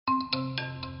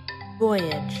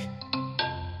Voyage.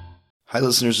 Hi,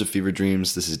 listeners of Fever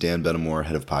Dreams. This is Dan Benamore,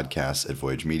 head of podcasts at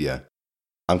Voyage Media.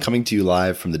 I'm coming to you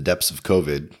live from the depths of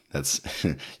COVID. That's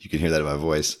you can hear that in my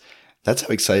voice. That's how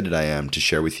excited I am to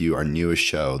share with you our newest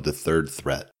show, The Third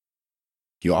Threat.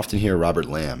 You often hear Robert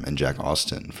Lamb and Jack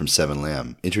Austin from Seven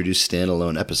Lamb introduce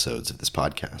standalone episodes of this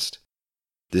podcast.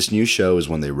 This new show is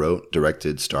one they wrote,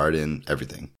 directed, starred in,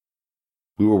 everything.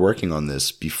 We were working on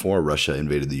this before Russia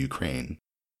invaded the Ukraine.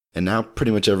 And now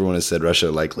pretty much everyone has said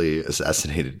Russia likely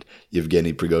assassinated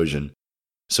Yevgeny Prigozhin,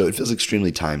 so it feels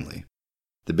extremely timely.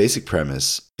 The basic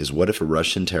premise is, what if a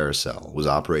Russian terror cell was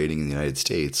operating in the United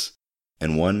States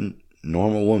and one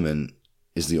normal woman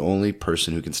is the only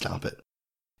person who can stop it?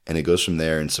 And it goes from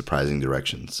there in surprising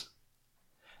directions.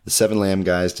 The Seven Lamb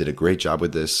guys did a great job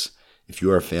with this. If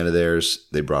you are a fan of theirs,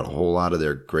 they brought a whole lot of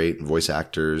their great voice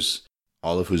actors,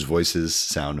 all of whose voices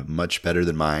sound much better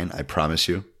than mine, I promise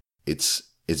you.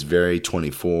 It's very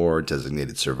 24,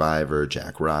 Designated Survivor,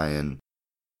 Jack Ryan.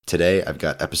 Today, I've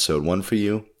got episode 1 for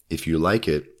you. If you like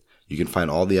it, you can find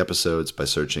all the episodes by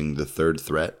searching The Third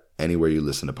Threat anywhere you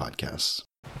listen to podcasts.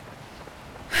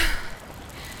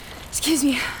 Excuse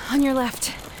me, on your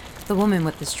left. The woman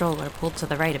with the stroller pulled to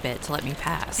the right a bit to let me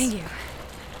pass. Thank you.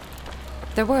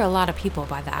 There were a lot of people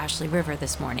by the Ashley River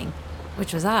this morning,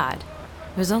 which was odd.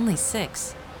 It was only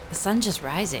 6. The sun just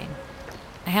rising.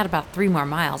 I had about 3 more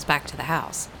miles back to the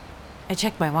house. I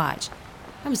checked my watch.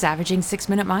 I was averaging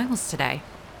 6-minute miles today.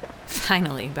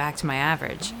 Finally, back to my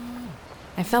average.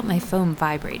 I felt my phone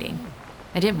vibrating.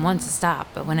 I didn't want to stop,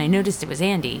 but when I noticed it was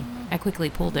Andy, I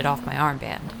quickly pulled it off my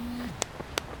armband.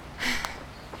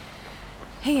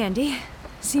 Hey, Andy.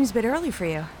 Seems a bit early for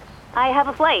you. I have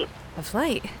a flight. A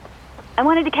flight? I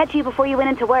wanted to catch you before you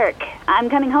went into work. I'm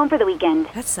coming home for the weekend.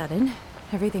 That's sudden.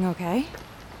 Everything okay?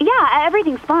 Yeah,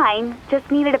 everything's fine. Just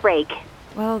needed a break.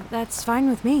 Well, that's fine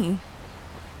with me.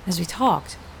 As we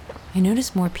talked, I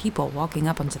noticed more people walking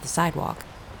up onto the sidewalk.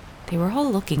 They were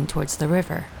all looking towards the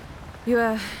river.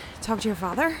 You, talked to your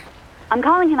father? I'm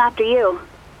calling him after you.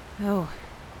 Oh.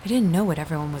 I didn't know what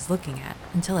everyone was looking at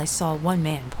until I saw one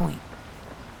man point.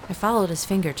 I followed his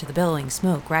finger to the billowing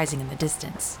smoke rising in the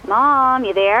distance. Mom,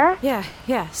 you there?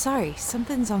 Yeah, sorry.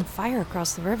 Something's on fire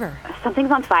across the river. Something's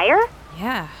on fire?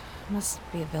 Yeah, must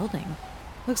be a building.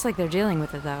 Looks like they're dealing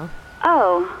with it, though.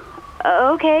 Oh,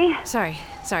 okay. Sorry.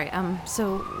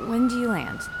 So when do you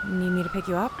land? Need me to pick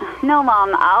you up? No,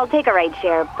 Mom, I'll take a ride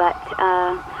share, but,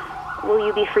 will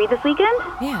you be free this weekend?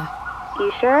 Yeah.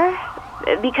 You sure?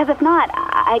 Because if not,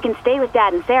 I can stay with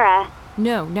Dad and Sarah.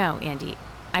 No, Andy.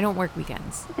 I don't work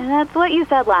weekends. That's what you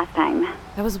said last time.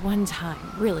 That was one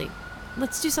time, really.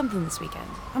 Let's do something this weekend.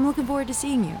 I'm looking forward to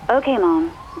seeing you. Okay,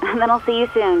 Mom. Then I'll see you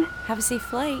soon. Have a safe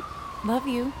flight. Love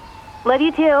you. Love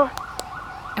you too.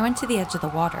 I went to the edge of the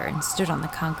water and stood on the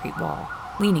concrete wall,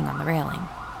 leaning on the railing.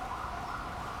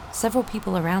 Several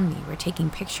people around me were taking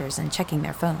pictures and checking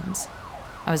their phones.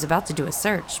 I was about to do a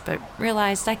search, but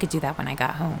realized I could do that when I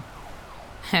got home.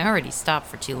 I already stopped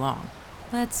for too long.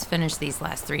 Let's finish these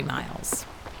last 3 miles.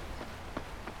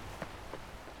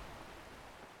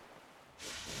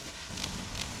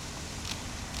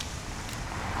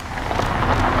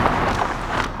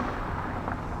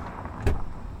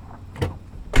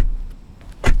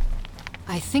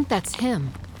 I think that's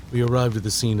him. We arrived at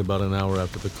the scene about an hour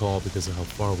after the call because of how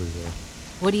far we were.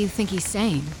 What do you think he's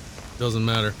saying? Doesn't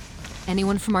matter.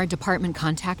 Anyone from our department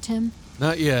contact him?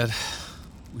 Not yet.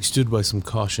 We stood by some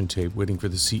caution tape waiting for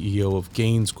the CEO of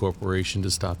Gaines Corporation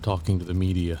to stop talking to the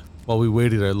media. While we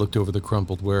waited, I looked over the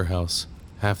crumpled warehouse.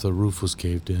 Half the roof was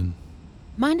caved in.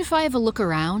 Mind if I have a look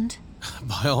around?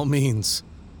 By all means.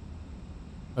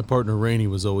 My partner Rainey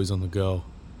was always on the go.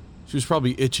 She was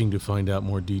probably itching to find out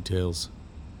more details.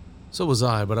 So was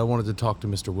I, but I wanted to talk to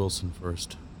Mr. Wilson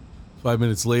first. 5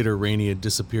 minutes later, Rainey had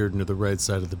disappeared into the right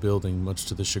side of the building, much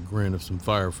to the chagrin of some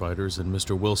firefighters, and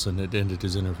Mr. Wilson had ended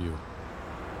his interview.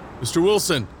 Mr.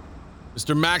 Wilson!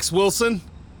 Mr. Max Wilson?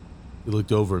 He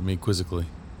looked over at me quizzically.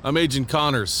 I'm Agent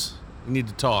Connors. We need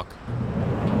to talk.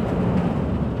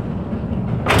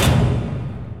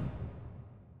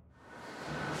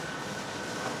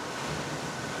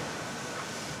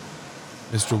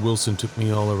 Mr. Wilson took me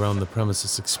all around the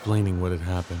premises explaining what had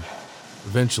happened.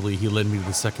 Eventually, he led me to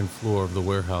the second floor of the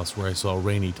warehouse where I saw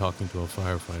Rainey talking to a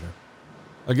firefighter.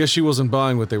 I guess she wasn't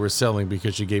buying what they were selling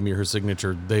because she gave me her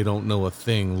signature "they don't know a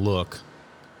thing" look.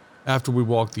 After we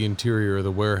walked the interior of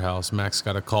the warehouse, Max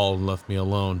got a call and left me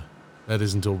alone. That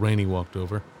is until Rainey walked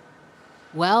over.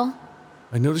 Well?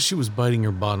 I noticed she was biting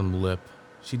her bottom lip.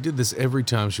 She did this every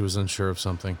time she was unsure of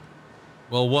something.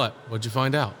 Well, what? What'd you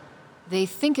find out? They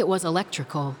think it was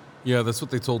electrical. Yeah, that's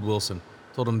what they told Wilson.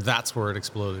 Told him that's where it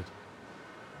exploded.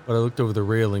 but I looked over the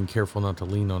railing, careful not to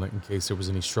lean on it in case there was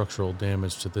any structural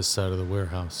damage to this side of the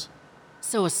warehouse.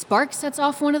 So a spark sets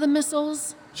off one of the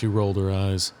missiles? She rolled her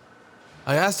eyes.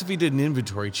 I asked if he did an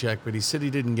inventory check, but he said he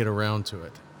didn't get around to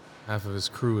it. Half of his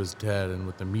crew is dead, and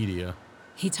with the media...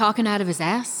 He talking out of his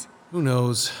ass? Who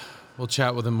knows? We'll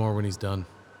chat with him more when he's done.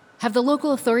 Have the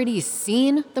local authorities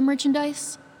seen the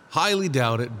merchandise? Highly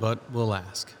doubt it, but we'll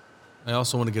ask. I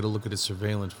also want to get a look at his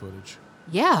surveillance footage.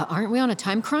 Yeah, aren't we on a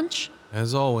time crunch?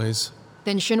 As always.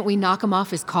 Then shouldn't we knock him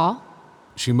off his call?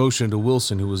 She motioned to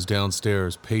Wilson, who was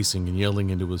downstairs, pacing and yelling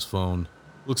into his phone.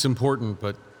 Looks important,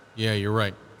 but yeah, you're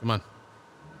right. Come on.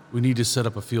 We need to set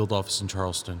up a field office in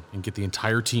Charleston and get the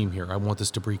entire team here. I want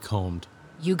this debris combed.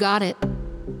 You got it.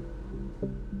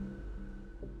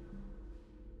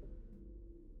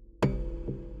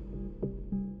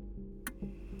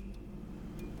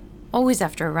 Always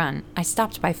after a run, I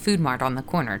stopped by Food Mart on the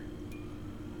corner.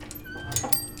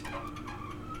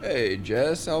 Hey,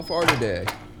 Jess, how far today?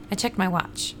 I checked my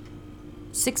watch.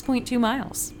 6.2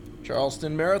 miles.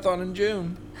 Charleston Marathon in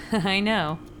June. I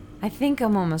know. I think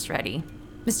I'm almost ready.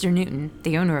 Mr. Newton,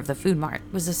 the owner of the Food Mart,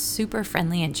 was a super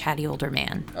friendly and chatty older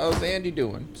man. How's Andy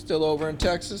doing? Still over in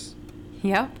Texas?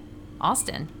 Yep,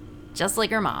 Austin. Just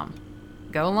like her mom.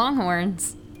 Go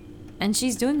Longhorns. And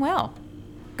she's doing well.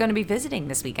 Gonna be visiting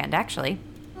this weekend, actually.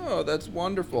 Oh, that's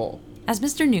wonderful. As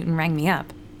Mr. Newton rang me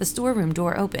up, the storeroom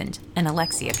door opened and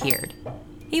Alexi appeared.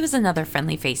 He was another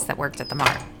friendly face that worked at the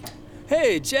mart.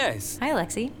 Hey, Jess. Hi,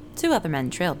 Alexi. Two other men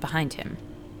trailed behind him,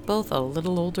 both a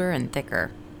little older and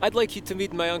thicker. I'd like you to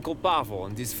meet my Uncle Pavel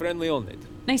and his friend Leonid.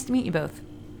 Nice to meet you both.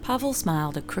 Pavel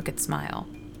smiled a crooked smile,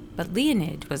 but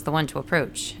Leonid was the one to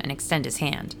approach and extend his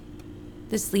hand.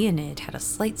 This Leonid had a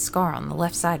slight scar on the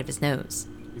left side of his nose.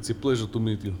 It's a pleasure to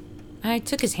meet you. I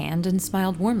took his hand and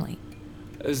smiled warmly.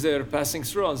 As they're passing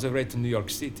through on the way to New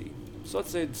York City, thought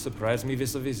they'd surprise me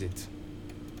with a visit.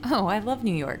 Oh, I love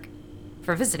New York.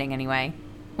 For visiting, anyway.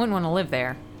 Wouldn't want to live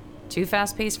there. Too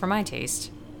fast-paced for my taste.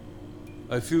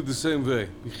 I feel the same way.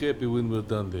 Be happy when we're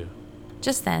done there.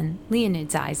 Just then,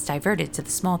 Leonid's eyes diverted to the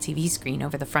small TV screen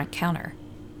over the front counter.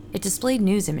 It displayed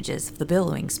news images of the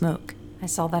billowing smoke. I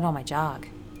saw that on my jog.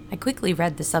 I quickly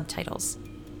read the subtitles.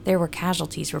 There were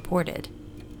casualties reported.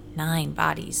 9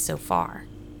 bodies so far.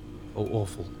 Oh,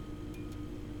 awful.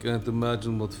 Can't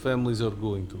imagine what families are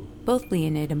going through. Both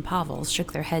Leonid and Pavel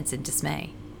shook their heads in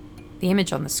dismay. The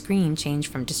image on the screen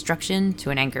changed from destruction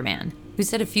to an anchorman, who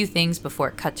said a few things before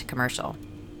it cut to commercial.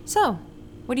 So,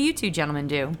 what do you two gentlemen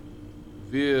do?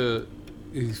 We're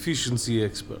efficiency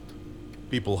expert.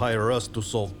 People hire us to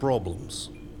solve problems.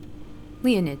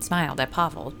 Leonid smiled at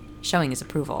Pavel, showing his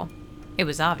approval. It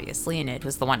was obvious Leonid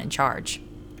was the one in charge.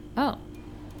 Oh,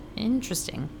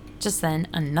 interesting. Just then,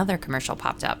 another commercial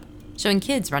popped up, showing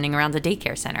kids running around the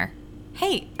daycare center.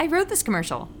 Hey, I wrote this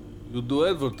commercial. You do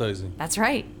advertising. That's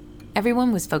right.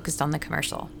 Everyone was focused on the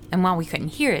commercial, and while we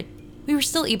couldn't hear it, we were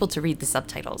still able to read the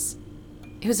subtitles.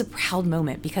 It was a proud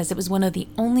moment because it was one of the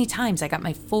only times I got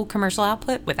my full commercial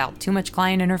output without too much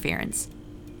client interference.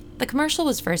 The commercial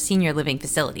was for a senior living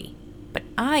facility, but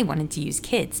I wanted to use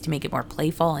kids to make it more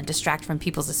playful and distract from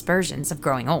people's aspersions of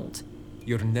growing old.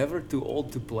 You're never too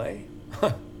old to play?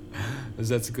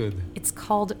 That's good. It's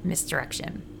called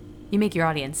misdirection. You make your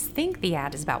audience think the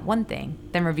ad is about one thing,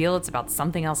 then reveal it's about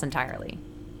something else entirely.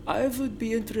 I would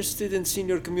be interested in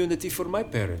senior community for my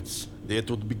parents. That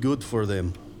would be good for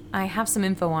them. I have some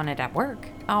info on it at work.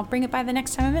 I'll bring it by the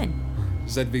next time I'm in.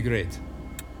 That'd be great.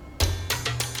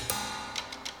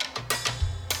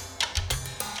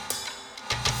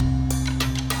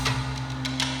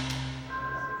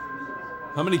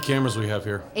 How many cameras we have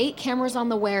here? 8 cameras on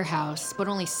the warehouse, but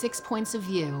only 6 points of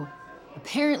view.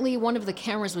 Apparently, one of the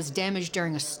cameras was damaged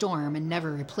during a storm and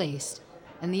never replaced.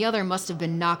 And the other must have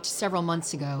been knocked several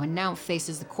months ago and now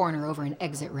faces the corner over an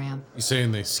exit ramp. You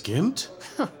saying they skimped?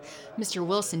 Mr.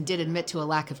 Wilson did admit to a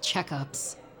lack of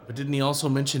checkups. But didn't he also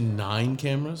mention 9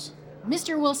 cameras?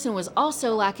 Mr. Wilson was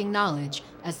also lacking knowledge,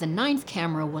 as the 9th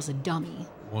camera was a dummy.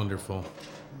 Wonderful.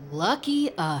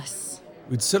 Lucky us.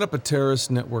 We'd set up a terrorist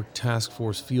network task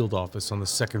force field office on the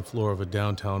 2nd floor of a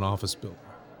downtown office building.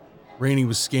 Rainey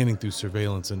was scanning through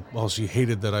surveillance, and while she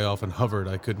hated that I often hovered,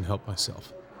 I couldn't help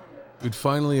myself. We'd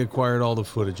finally acquired all the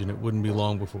footage, and it wouldn't be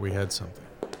long before we had something.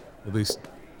 At least,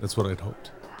 that's what I'd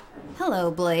hoped. Hello,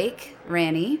 Blake.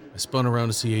 Ranny. I spun around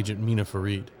to see Agent Mina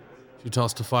Farid. She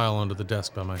tossed a file onto the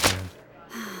desk by my hand.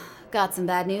 Got some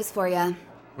bad news for you.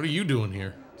 What are you doing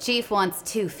here? Chief wants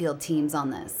 2 field teams on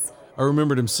this. I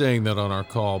remembered him saying that on our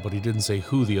call, but he didn't say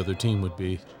who the other team would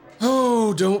be.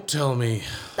 Oh, don't tell me.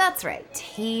 That's right.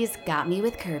 He's got me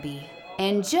with Kirby.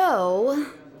 And Joe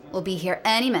We'll be here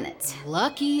any minute.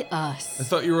 Lucky I us.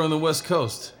 thought you were on the West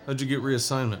Coast. How'd you get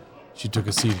reassignment? She took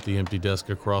a seat at the empty desk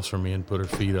across from me and put her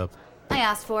feet up. I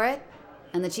asked for it,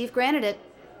 and the chief granted it.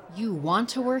 You want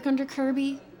to work under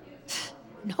Kirby?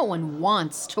 No one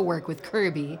wants to work with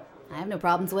Kirby. I have no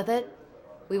problems with it.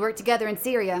 We worked together in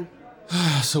Syria.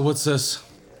 So what's this?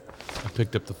 I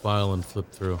picked up the file and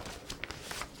flipped through.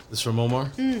 This from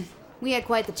Omar? We had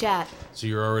quite the chat. So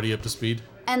you're already up to speed?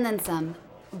 And then some.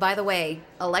 By the way,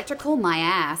 electrical my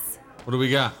ass. What do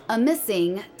we got? A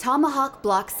missing Tomahawk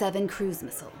Block 7 cruise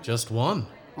missile. Just one.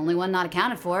 Only one not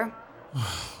accounted for.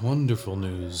 Wonderful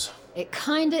news. It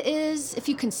kinda is, if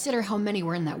you consider how many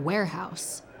were in that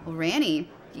warehouse. Well, Ranny,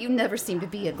 you never seem to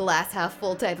be a glass half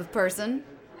full type of person.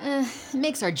 It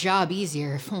makes our job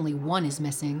easier if only one is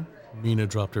missing. Mina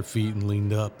dropped her feet and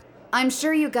leaned up. I'm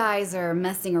sure you guys are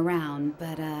messing around,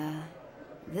 but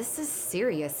this is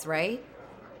serious, right?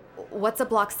 What's a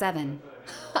Block 7?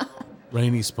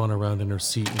 Rainey spun around in her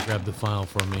seat and grabbed the file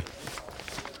from me.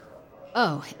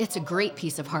 Oh, it's a great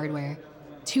piece of hardware.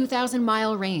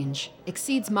 2,000-mile range,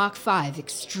 exceeds Mach 5,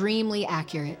 extremely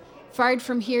accurate. Fired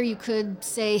from here, you could,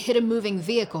 say, hit a moving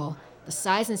vehicle, the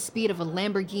size and speed of a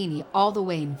Lamborghini all the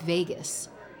way in Vegas,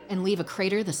 and leave a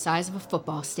crater the size of a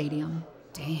football stadium.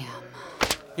 Damn.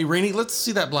 Hey, Rainey, let's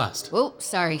see that blast. Oh,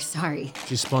 sorry.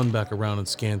 She spun back around and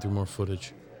scanned through more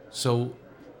footage. So,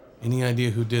 any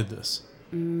idea who did this?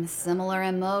 Similar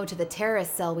MO to the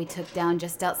terrorist cell we took down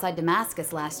just outside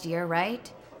Damascus last year, right?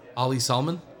 Ali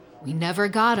Salman? We never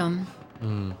got him.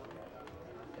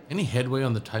 Any headway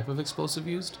on the type of explosive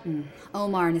used?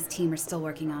 Omar and his team are still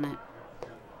working on it.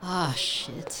 Ah,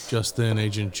 shit. Just then,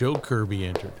 Agent Joe Kirby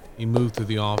entered. He moved through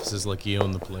the offices like he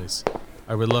owned the place.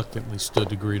 I reluctantly stood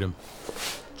to greet him.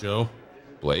 Joe?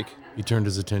 Blake, He turned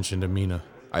his attention to Mina.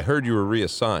 I heard you were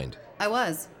reassigned. I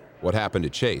was. What happened to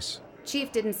Chase?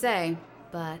 Chief didn't say,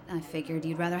 but I figured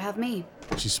you'd rather have me.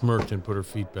 She smirked and put her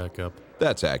feet back up.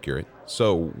 That's accurate.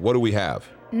 So, what do we have?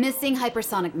 Missing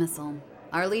hypersonic missile.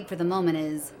 Our lead for the moment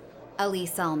is Ali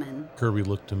Salman. Kirby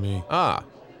looked to me. Ah,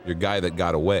 your guy that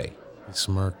got away. He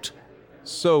smirked.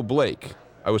 So, Blake,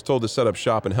 I was told to set up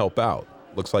shop and help out.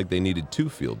 Looks like they needed 2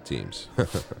 field teams.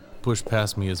 Pushed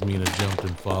past me as Mina jumped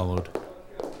and followed.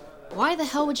 Why the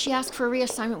hell would she ask for a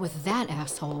reassignment with that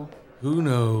asshole? Who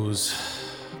knows?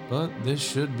 But this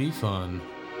should be fun.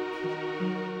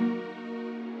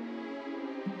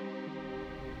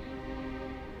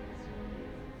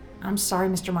 I'm sorry,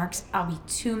 Mr. Marks. I'll be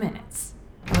 2 minutes.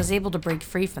 I was able to break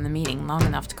free from the meeting long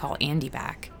enough to call Andy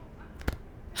back.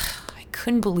 I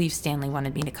couldn't believe Stanley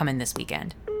wanted me to come in this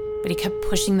weekend, but he kept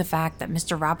pushing the fact that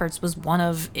Mr. Roberts was one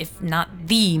of, if not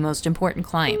the most important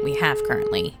client we have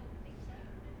currently.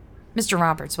 Mr.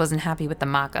 Roberts wasn't happy with the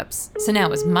mock-ups, so now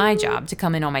it was my job to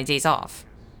come in on my days off.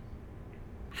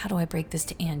 How do I break this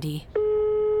to Andy?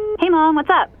 Hey, Mom, what's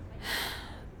up?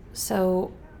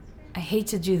 So, I hate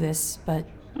to do this, but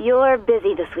You're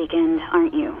busy this weekend,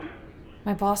 aren't you?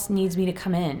 my boss needs me to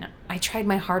come in. I tried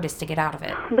my hardest to get out of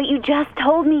it. But you just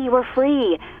told me you were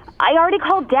free. I already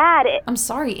called Dad. I'm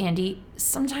sorry, Andy.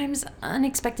 Sometimes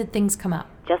unexpected things come up.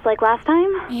 Just like last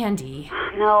time? Andy,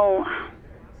 No,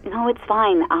 it's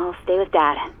fine. I'll stay with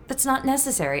Dad. that's not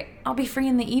necessary. I'll be free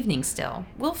in the evening still.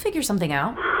 We'll figure something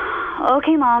out.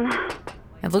 Okay, Mom.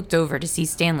 I looked over to see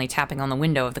Stanley tapping on the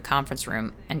window of the conference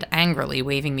room and angrily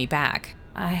waving me back.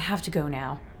 I have to go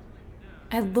now.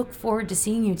 I look forward to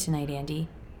seeing you tonight, Andy.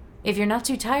 If you're not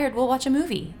too tired, we'll watch a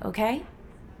movie, okay?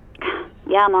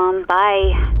 Yeah, Mom.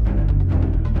 Bye.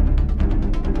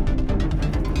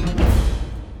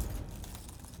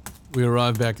 We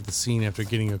arrived back at the scene after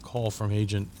getting a call from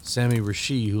Agent Sammy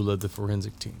Rashid, who led the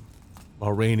forensic team.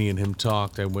 While Rainey and him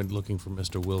talked, I went looking for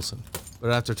Mr. Wilson.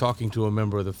 But after talking to a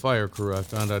member of the fire crew, I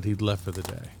found out he'd left for the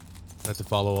day. I had to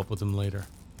follow up with him later.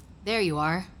 There you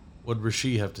are. What'd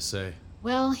Rashid have to say?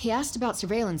 Well, he asked about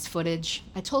surveillance footage.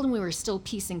 I told him we were still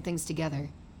piecing things together,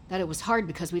 that it was hard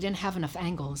because we didn't have enough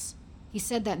angles. He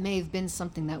said that may have been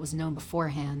something that was known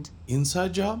beforehand.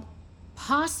 Inside job?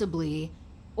 Possibly,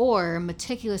 or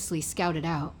meticulously scouted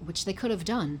out, which they could have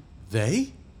done.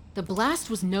 They? The blast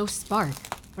was no spark,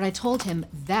 but I told him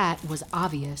that was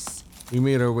obvious. We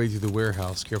made our way through the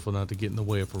warehouse, careful not to get in the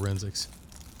way of forensics.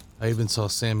 I even saw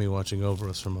Sammy watching over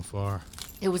us from afar.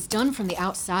 It was done from the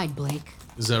outside, Blake.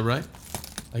 Is that right?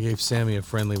 I gave Sammy a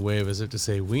friendly wave as if to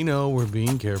say, we know, we're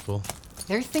being careful.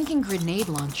 They're thinking grenade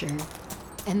launcher.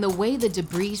 And the way the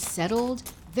debris settled,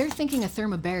 they're thinking a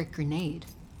thermobaric grenade.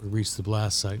 We reached the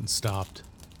blast site and stopped.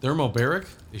 Thermobaric?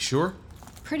 You sure?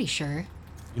 Pretty sure.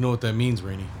 You know what that means,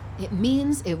 Rainey? It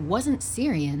means it wasn't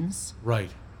Syrians.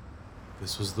 Right.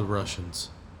 This was the Russians.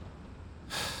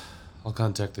 I'll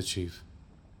contact the chief.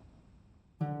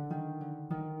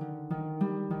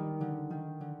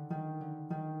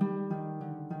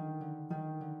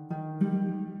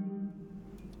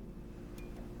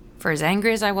 For as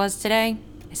angry as I was today,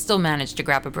 I still managed to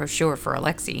grab a brochure for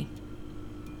Alexei.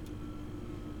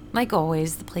 Like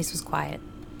always, the place was quiet.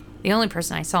 The only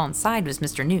person I saw inside was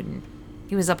Mr. Newton.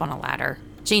 He was up on a ladder,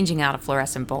 changing out a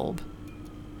fluorescent bulb.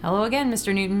 Hello again,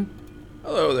 Mr. Newton.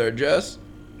 Hello there, Jess.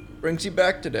 Brings you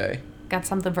back today. Got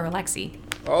something for Alexei.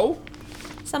 Oh?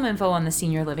 Some info on the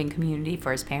senior living community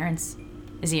for his parents.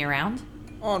 Is he around?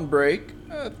 On break.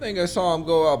 I think I saw him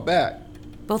go out back.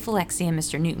 Both Alexei and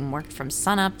Mr. Newton worked from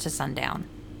sunup to sundown.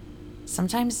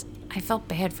 Sometimes I felt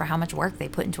bad for how much work they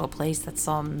put into a place that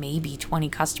saw maybe 20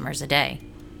 customers a day.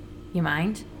 You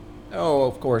mind? No,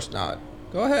 of course not.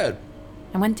 Go ahead.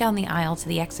 I went down the aisle to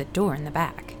the exit door in the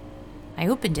back. I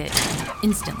opened it and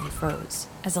instantly froze,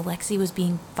 as Alexei was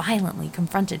being violently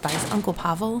confronted by his Uncle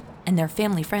Pavel and their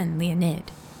family friend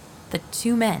Leonid, the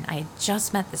two men I had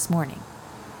just met this morning.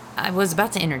 I was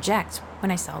about to interject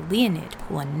when I saw Leonid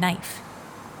pull a knife.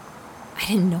 I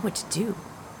didn't know what to do.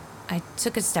 I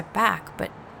took a step back,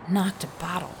 but knocked a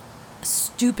bottle. A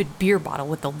stupid beer bottle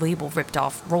with the label ripped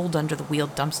off rolled under the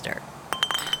wheeled dumpster.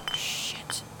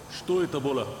 Shit.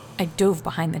 I dove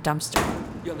behind the dumpster.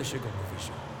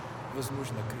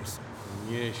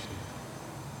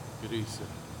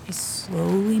 I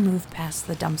slowly moved past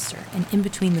the dumpster and in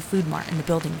between the food mart and the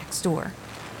building next door.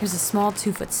 It was a small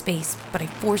 2-foot space, but I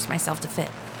forced myself to fit,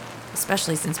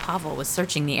 especially since Pavel was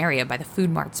searching the area by the food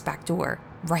mart's back door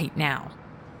right now.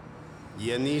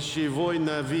 Нет,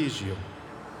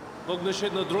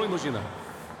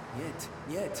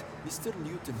 Mr.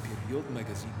 Newton, период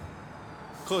магазин.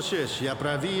 Хочешь, я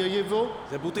правее его?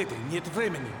 Забудете, нет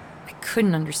времени. I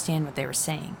couldn't understand what they were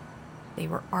saying. They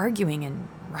were arguing in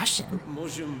Russian.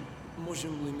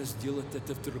 Можем ли мы сделать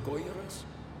это в другой раз?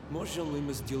 Можем ли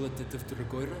мы сделать это в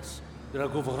другой раз?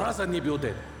 Другого раза не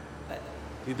будет.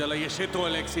 И дала еще то,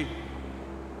 Алексей.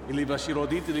 Или ваши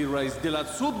родители разделят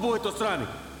судьбу этой страны.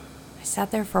 I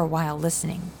sat there for a while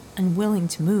listening, unwilling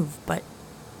to move, but...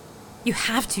 You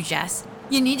have to, Jess.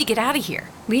 You need to get out of here.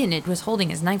 Leonid was holding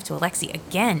his knife to Alexei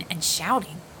again and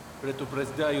shouting.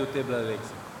 Предупреждаю тебя,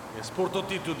 Алексей. Я спорто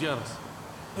ти тут дянас.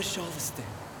 Пожалуйста.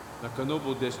 На кону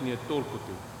будешь не только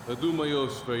ты. Подумай о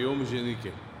своем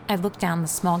женике. I looked down the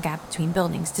small gap between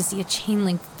buildings to see a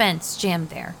chain-link fence jammed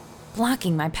there,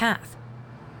 blocking my path.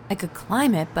 I could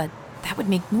climb it, but that would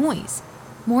make noise.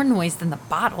 More noise than the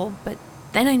bottle, but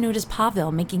then I noticed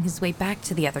Pavel making his way back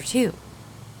to the other two.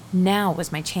 Now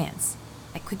was my chance.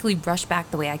 I quickly rushed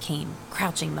back the way I came,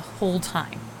 crouching the whole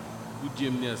time. Будь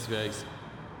мне связь.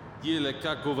 Еле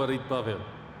как говорит Павел.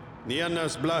 Не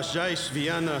нас блажайш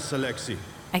вианас, Алексей.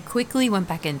 I quickly went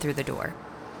back in through the door,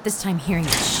 this time hearing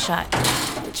it shut,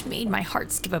 which made my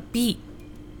heart skip a beat.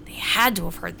 They had to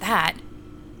have heard that.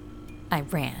 I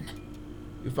ran.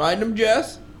 You find him,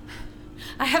 Jess?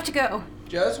 I have to go.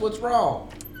 Jess, what's wrong?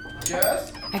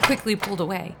 Jess? I quickly pulled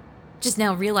away, just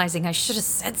now realizing I should have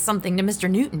said something to Mr.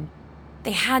 Newton.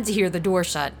 They had to hear the door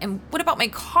shut, and what about my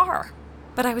car?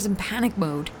 But I was in panic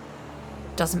mode.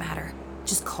 Doesn't matter.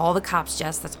 Just call the cops,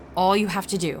 Jess. That's all you have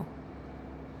to do.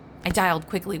 I dialed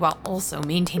quickly while also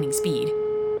maintaining speed.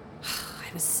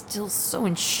 I was still so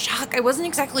in shock, I wasn't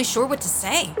exactly sure what to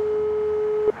say.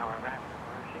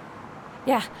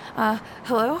 Yeah,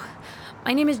 hello?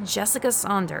 My name is Jessica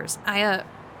Saunders. I,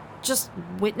 just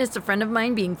witnessed a friend of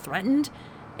mine being threatened.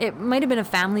 It might have been a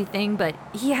family thing, but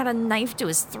he had a knife to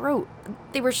his throat.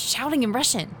 They were shouting in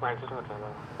Russian.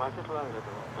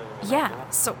 Yeah,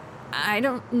 so I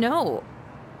don't know.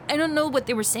 I don't know what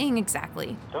they were saying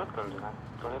exactly.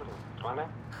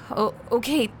 Oh,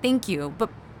 okay, thank you, but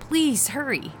please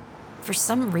hurry. For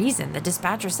some reason, the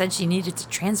dispatcher said she needed to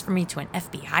transfer me to an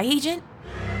FBI agent?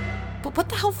 But what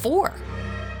the hell for?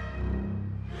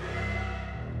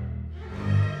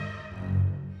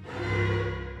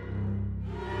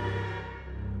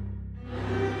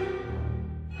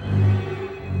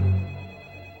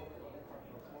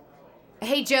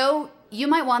 Hey, Joe, you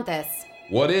might want this.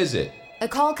 What is it? A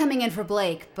call coming in for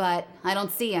Blake, but I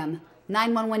don't see him.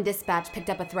 911 dispatch picked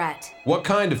up a threat. What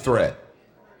kind of threat?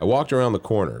 I walked around the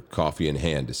corner, coffee in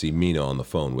hand, to see Mina on the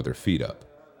phone with her feet up.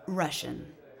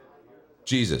 Russian.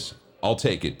 Jesus, I'll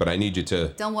take it, but I need you to...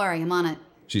 Don't worry, I'm on it.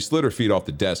 She slid her feet off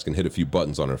the desk and hit a few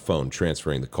buttons on her phone,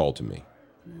 transferring the call to me.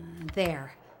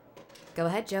 There. Go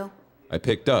ahead, Joe. I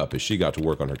picked up as she got to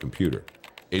work on her computer.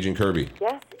 Agent Kirby.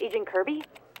 Yes, Agent Kirby?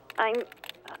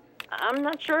 I'm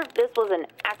not sure if this was an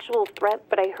actual threat,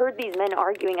 but I heard these men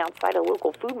arguing outside a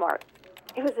local food mart.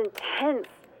 It was intense.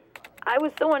 I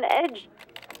was so on edge.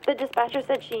 The dispatcher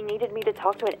said she needed me to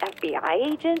talk to an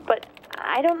FBI agent, but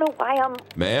I don't know why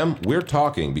Ma'am, we're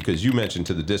talking because you mentioned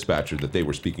to the dispatcher that they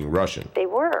were speaking Russian. They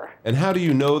were. And how do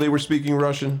you know they were speaking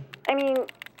Russian? I mean,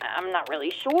 I'm not not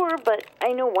really sure, but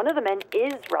I know one of the men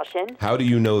is Russian. How do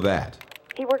you know that?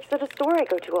 He works at a store I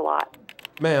go to a lot.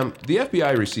 Ma'am, the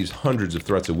FBI receives hundreds of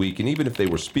threats a week, and even if they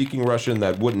were speaking Russian,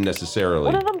 that wouldn't necessarily...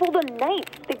 One of them pulled a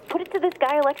knife. They put it to this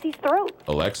guy Alexei's throat.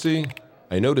 Alexei?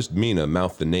 I noticed Mina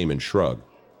mouth the name and shrug.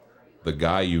 The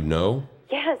guy you know?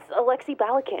 Yes, Alexei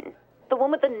Balakin. The one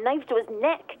with the knife to his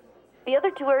neck. The other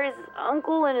two are his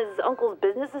uncle and his uncle's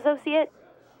business associate.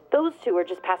 Those two are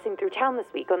just passing through town this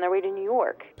week on their way to New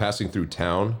York. Passing through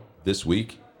town this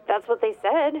week? That's what they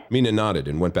said. Mina nodded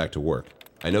and went back to work.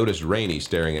 I noticed Rainey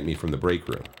staring at me from the break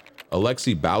room.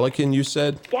 Alexei Balakin, you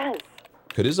said? Yes.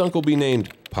 Could his uncle be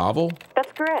named Pavel?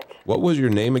 That's correct. What was your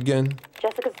name again?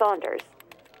 Jessica Saunders.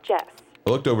 Jess. I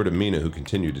looked over to Mina, who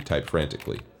continued to type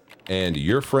frantically. And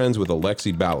you're friends with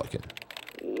Alexei Balakin?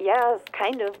 Yes,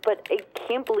 kind of, but I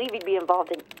can't believe he'd be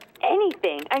involved in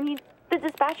anything. I mean, the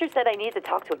dispatcher said I needed to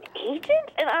talk to an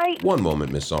agent, and I... One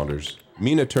moment, Miss Saunders.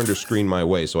 Mina turned her screen my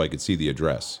way so I could see the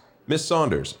address. Miss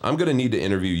Saunders, I'm going to need to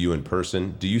interview you in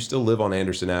person. Do you still live on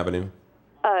Anderson Avenue?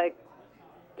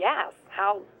 Yes.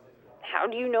 How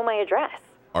do you know my address?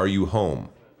 Are you home?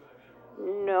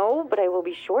 No, but I will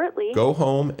be shortly. Go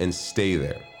home and stay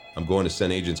there. I'm going to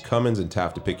send agents Cummins and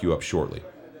Taft to pick you up shortly.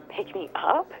 Pick me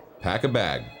up? Pack a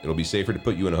bag. It'll be safer to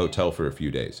put you in a hotel for a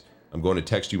few days. I'm going to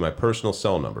text you my personal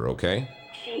cell number, okay?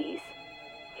 Jeez.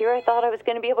 Here I thought I was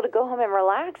going to be able to go home and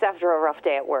relax after a rough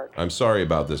day at work. I'm sorry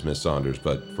about this, Miss Saunders,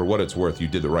 but for what it's worth, you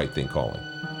did the right thing calling.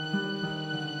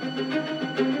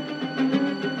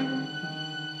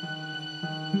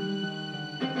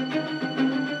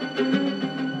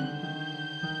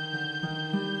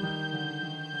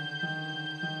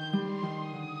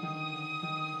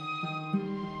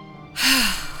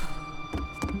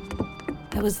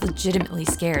 I was legitimately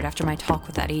scared after my talk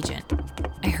with that agent.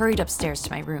 I hurried upstairs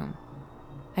to my room.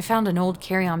 I found an old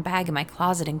carry-on bag in my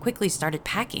closet and quickly started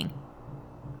packing.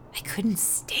 I couldn't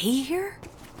stay here?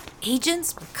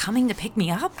 Agents were coming to pick me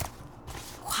up?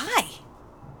 Why?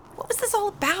 What was this all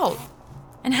about?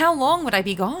 And how long would I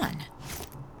be gone?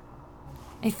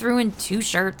 I threw in 2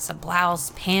 shirts, a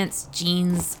blouse, pants,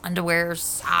 jeans, underwear,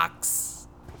 socks,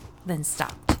 then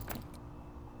stopped.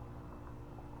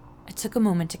 I took a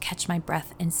moment to catch my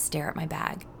breath and stare at my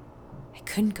bag. I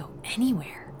couldn't go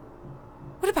anywhere.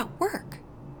 What about work?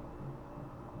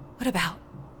 What about...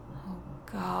 Oh,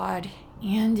 God,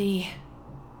 Andy.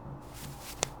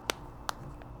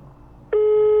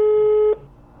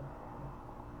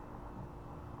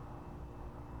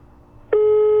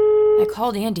 I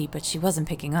called Andy, but she wasn't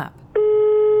picking up.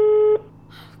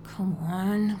 Come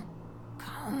on.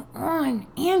 Come on.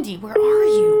 Andy, where are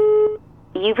you?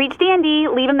 You've reached Andy.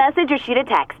 Leave a message or shoot a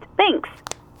text. Thanks.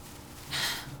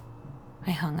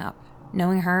 I hung up.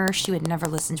 Knowing her, she would never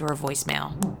listen to her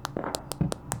voicemail.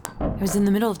 I was in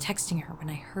the middle of texting her when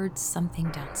I heard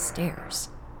something downstairs.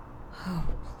 Oh,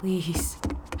 please.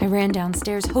 I ran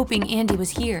downstairs hoping Andy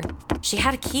was here. She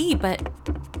had a key, but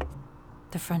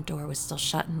the front door was still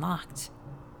shut and locked.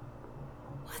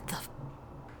 What the...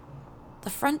 The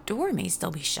front door may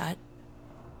still be shut,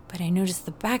 but I noticed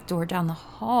the back door down the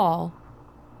hall.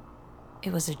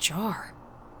 It was ajar.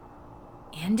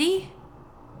 Andy?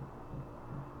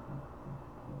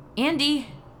 Andy,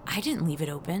 I didn't leave it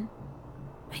open.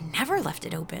 I never left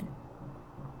it open.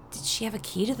 Did she have a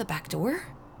key to the back door?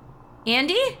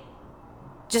 Andy?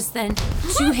 Just then,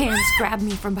 2 hands grabbed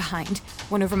me from behind,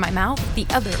 one over my mouth, the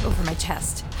other over my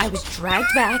chest. I was dragged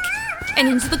back and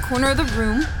into the corner of the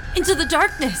room, into the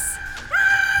darkness.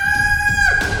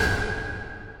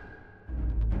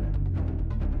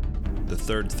 The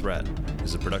Third Threat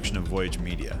is a production of Voyage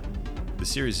Media. The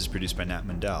series is produced by Nat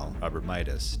Mendel, Robert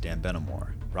Midas, Dan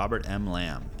Benamor, Robert M.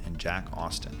 Lamb, and Jack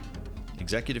Austin.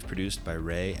 Executive produced by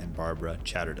Ray and Barbara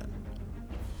Chatterton.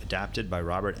 Adapted by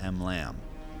Robert M. Lamb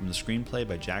from the screenplay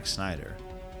by Jack Snyder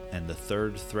and the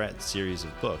Third Threat series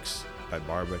of books by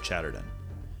Barbara Chatterton.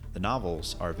 The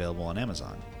novels are available on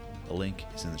Amazon. The link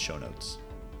is in the show notes.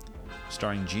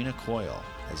 Starring Gina Coyle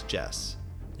as Jess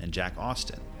and Jack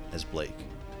Austin as Blake.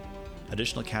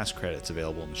 Additional cast credits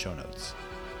available in the show notes.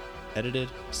 Edited,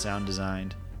 sound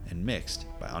designed, and mixed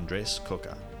by Andres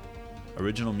Coca.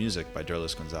 Original music by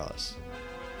Derlis Gonzalez.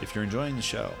 If you're enjoying the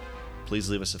show, please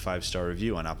leave us a 5-star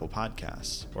review on Apple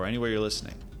Podcasts or anywhere you're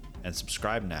listening, and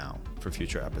subscribe now for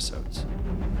future episodes.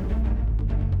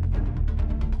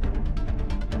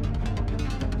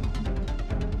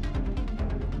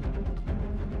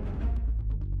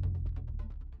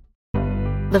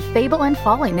 The Fable and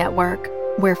Folly Network,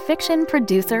 where fiction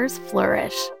producers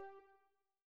flourish.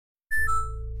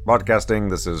 Broadcasting,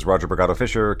 this is Roger Brigado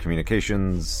Fisher,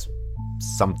 Communications,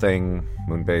 something,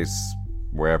 Moonbase,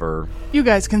 wherever. You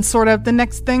guys can sort out the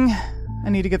next thing. I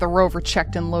need to get the rover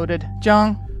checked and loaded.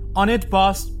 Jung? On it,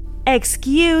 boss.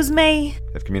 Excuse me?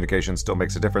 If communication still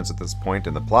makes a difference at this point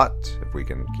in the plot, if we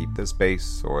can keep this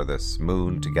base or this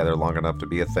moon together long enough to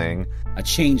be a thing. I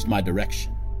changed my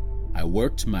direction. I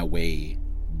worked my way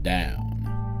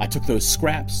down. I took those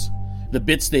scraps, the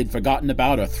bits they'd forgotten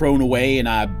about or thrown away, and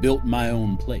I built my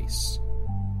own place.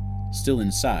 Still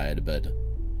inside, but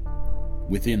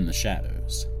within the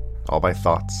shadows. All my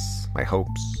thoughts, my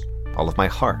hopes, all of my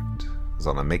heart is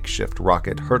on a makeshift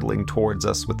rocket hurtling towards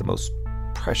us with the most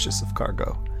precious of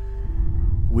cargo.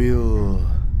 We'll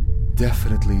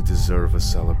definitely deserve a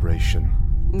celebration.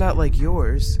 Not like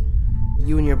yours.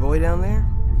 You and your boy down there?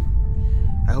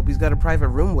 I hope he's got a private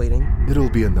room waiting. It'll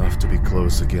be enough to be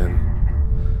close again.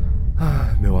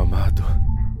 Meu amado.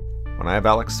 When I have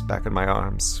Alex back in my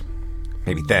arms,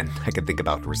 maybe then I can think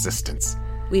about resistance.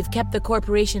 We've kept the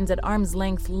corporations at arm's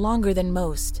length longer than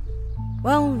most.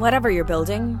 Well, whatever you're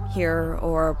building, here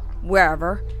or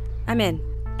wherever, I'm in.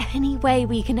 Any way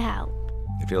we can help.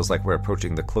 It feels like we're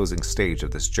approaching the closing stage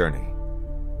of this journey.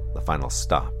 The final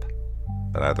stop.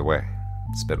 But either way,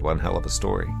 it's been one hell of a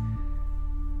story.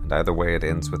 And either way, it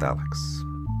ends with Alex.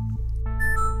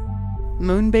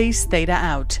 Moonbase Theta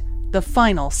out. The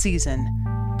final season.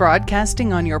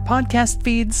 Broadcasting on your podcast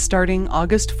feeds starting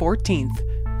August 14th.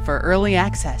 For early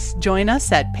access, join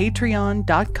us at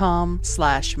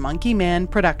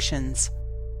patreon.com/monkeymanproductions.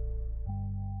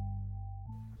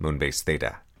 Moonbase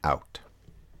Theta out.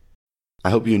 I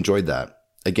hope you enjoyed that.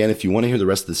 Again, if you want to hear the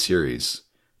rest of the series,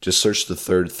 just search The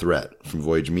Third Threat from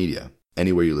Voyage Media,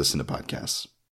 anywhere you listen to podcasts.